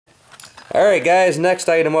Alright guys, next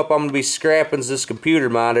item up I'm going to be scrapping is this computer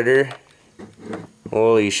monitor.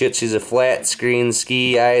 Holy shit, she's a flat screen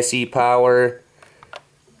ski, ISE power,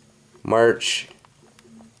 March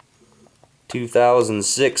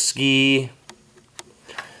 2006 ski.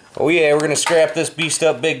 Oh yeah, we're going to scrap this beast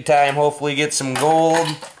up big time, hopefully get some gold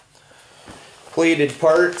plated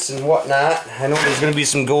parts and whatnot. I know there's going to be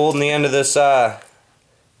some gold in the end of this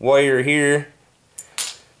wire here,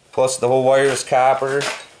 plus the whole wire is copper.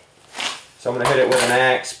 So I'm going to hit it with an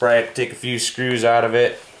axe, probably have to take a few screws out of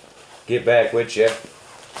it, get back with you.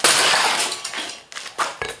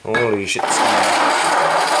 Holy shit,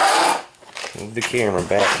 move the camera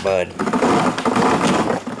back, bud.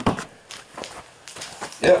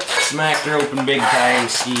 Yep, smacked her open big time,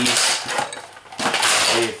 skis.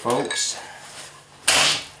 Hey folks,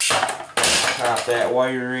 pop that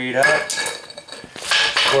wire right up.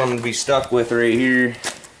 What I'm going to be stuck with right here.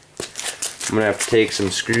 I'm going to have to take some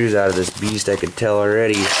screws out of this beast, I can tell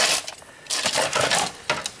already. It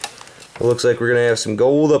looks like we're going to have some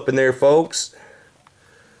gold up in there, folks.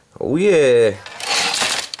 Oh yeah.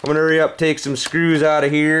 I'm going to hurry up, take some screws out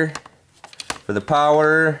of here for the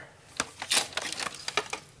power.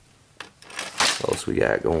 What else we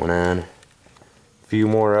got going on? A few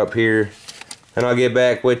more up here. And I'll get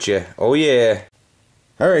back with you. Oh yeah.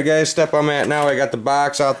 Alright guys, step I'm at now, I got the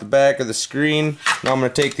box out the back of the screen. Now I'm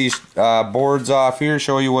going to take these boards off here,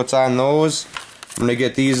 show you what's on those. I'm going to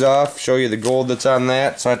get these off, show you the gold that's on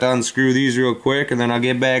that. So I have to unscrew these real quick and then I'll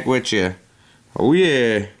get back with you. Oh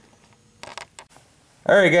yeah.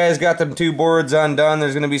 Alright guys, got them two boards undone.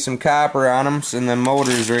 There's going to be some copper on them and the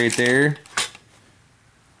motors right there.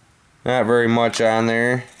 Not very much on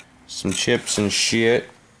there. Some chips and shit.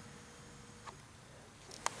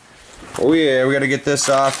 Oh yeah, we gotta get this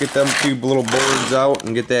off, get them two little boards out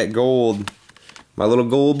and get that gold. My little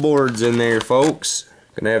gold boards in there, folks.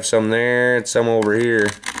 Gonna have some there and some over here.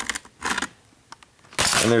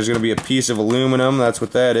 And there's gonna be a piece of aluminum, that's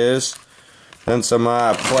what that is. Then some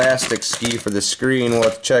plastic ski for the screen. We'll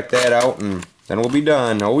have to check that out and then we'll be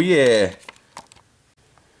done. Oh yeah.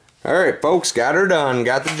 Alright folks, got her done,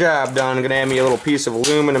 got the job done. Gonna have me a little piece of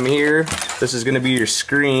aluminum here. This is gonna be your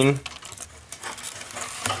screen.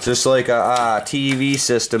 Just like a TV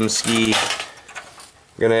system ski.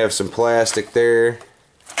 Gonna have some plastic there.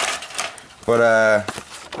 But a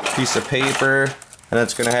piece of paper, and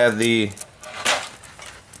it's gonna have the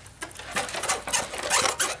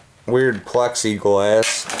weird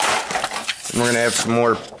plexiglass. And we're gonna have some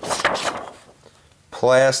more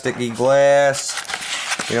plasticky glass.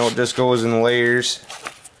 You know, it just goes in layers.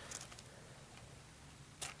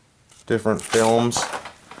 Different films.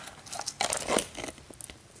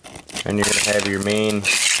 And you're going to have your main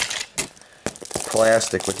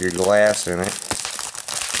plastic with your glass in it.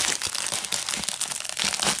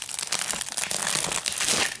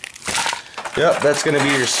 Yep, that's going to be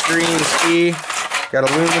your screen ski. Got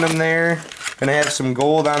aluminum there. Going to have some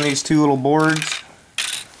gold on these two little boards.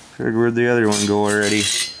 Where'd the other one go already?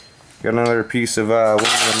 Got another piece of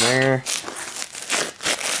aluminum there.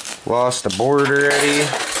 Lost a board already.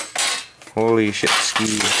 Holy shit,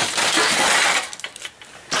 ski.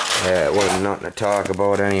 Yeah, it wasn't nothing to talk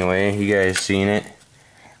about anyway. You guys seen it.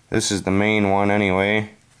 This is the main one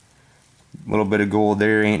anyway. A little bit of gold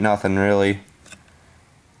there, ain't nothing really.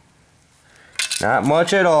 Not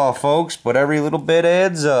much at all, folks, but every little bit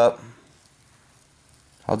adds up.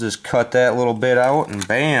 I'll just cut that little bit out and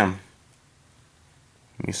bam.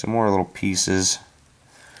 Give me some more little pieces.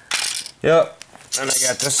 Yep, and I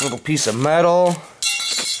got this little piece of metal.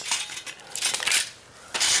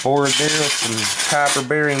 Board there with some copper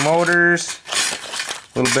bearing motors,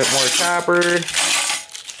 a little bit more copper,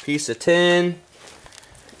 piece of tin,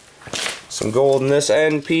 some gold in this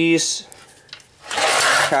end piece,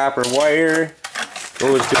 copper wire,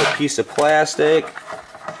 goes to a piece of plastic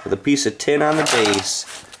with a piece of tin on the base.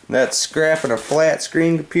 That's scrapping a flat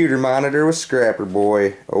screen computer monitor with Scrapper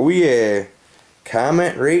Boy. Oh yeah.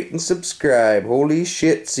 Comment, rate, and subscribe. Holy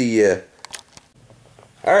shit, see ya.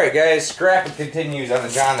 Alright guys, scrapping continues on the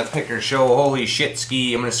John the Picker Show. Holy shit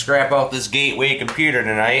ski, I'm going to scrap out this Gateway computer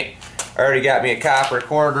tonight. I already got me a copper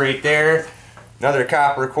cord right there. Another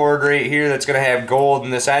copper cord right here that's going to have gold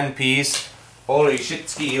in this end piece. Holy shit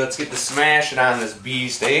ski, let's get the smashing on this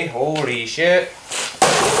beast, eh? Holy shit.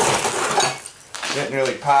 Didn't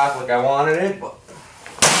really pop like I wanted it, but...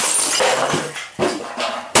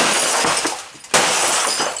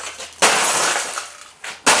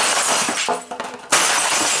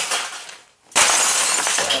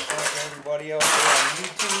 Everybody out there on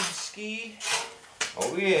YouTube ski.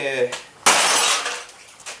 Oh yeah.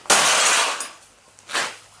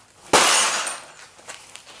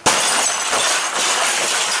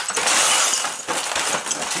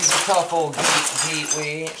 tough old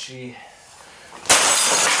Gateway, ain't she?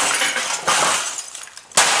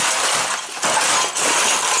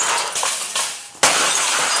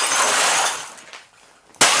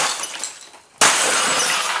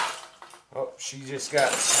 Oh, she just got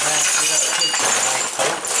smacked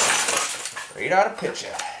right out of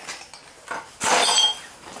picture.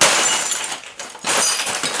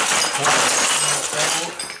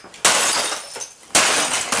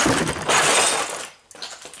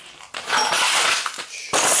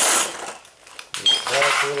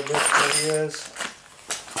 A little bit, there he is.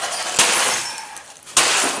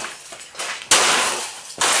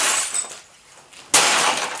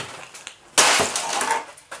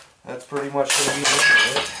 That's pretty much going to be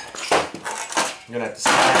it. I'm going to have to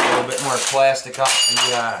slide a little bit more plastic off the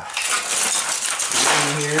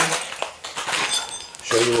in here.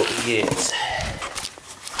 Show you what we get.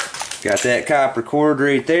 Got that copper cord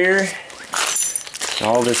right there.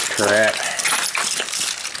 All this crap.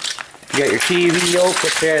 You got your TV yoke,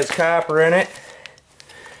 which has copper in it.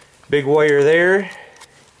 Big wire there.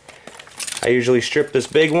 I usually strip this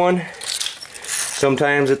big one.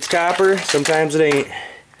 Sometimes it's copper, sometimes it ain't.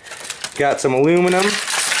 Got some aluminum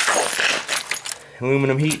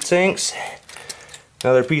heat sinks.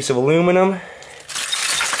 Another piece of aluminum.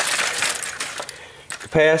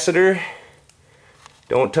 Capacitor.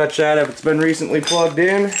 Don't touch that if it's been recently plugged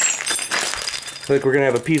in. Looks like we're gonna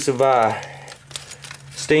have a piece of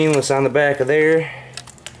stainless on the back of there.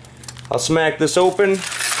 I'll smack this open,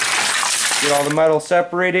 get all the metal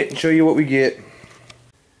separated, and show you what we get.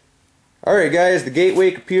 Alright guys, the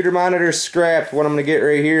Gateway computer monitor is scrapped. What I'm going to get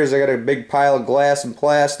right here is I got a big pile of glass and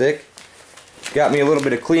plastic. Got me a little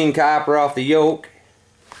bit of clean copper off the yoke.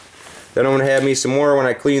 Then I'm going to have me some more when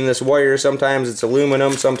I clean this wire. Sometimes it's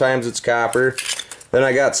aluminum, sometimes it's copper. Then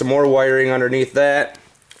I got some more wiring underneath that.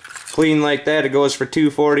 Clean like that, it goes for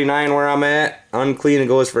 $2.49 where I'm at. Unclean, it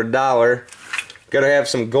goes for $1. Gotta have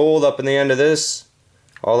some gold up in the end of this.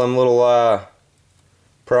 All them little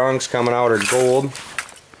prongs coming out are gold,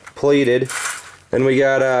 plated. Then we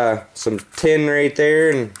got some tin right there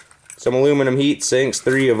and some aluminum heat sinks,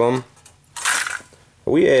 3 of them.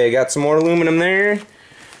 Oh yeah, got some more aluminum there.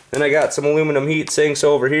 Then I got some aluminum heat sinks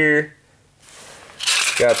over here.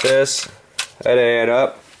 Got this. That'd add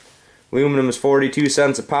up. Aluminum is 42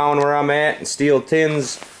 cents a pound where I'm at, and steel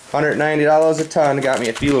tin's $190 a ton. Got me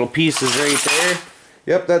a few little pieces right there.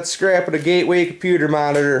 Yep, that's scrap of the Gateway computer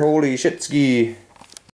monitor. Holy shit ski.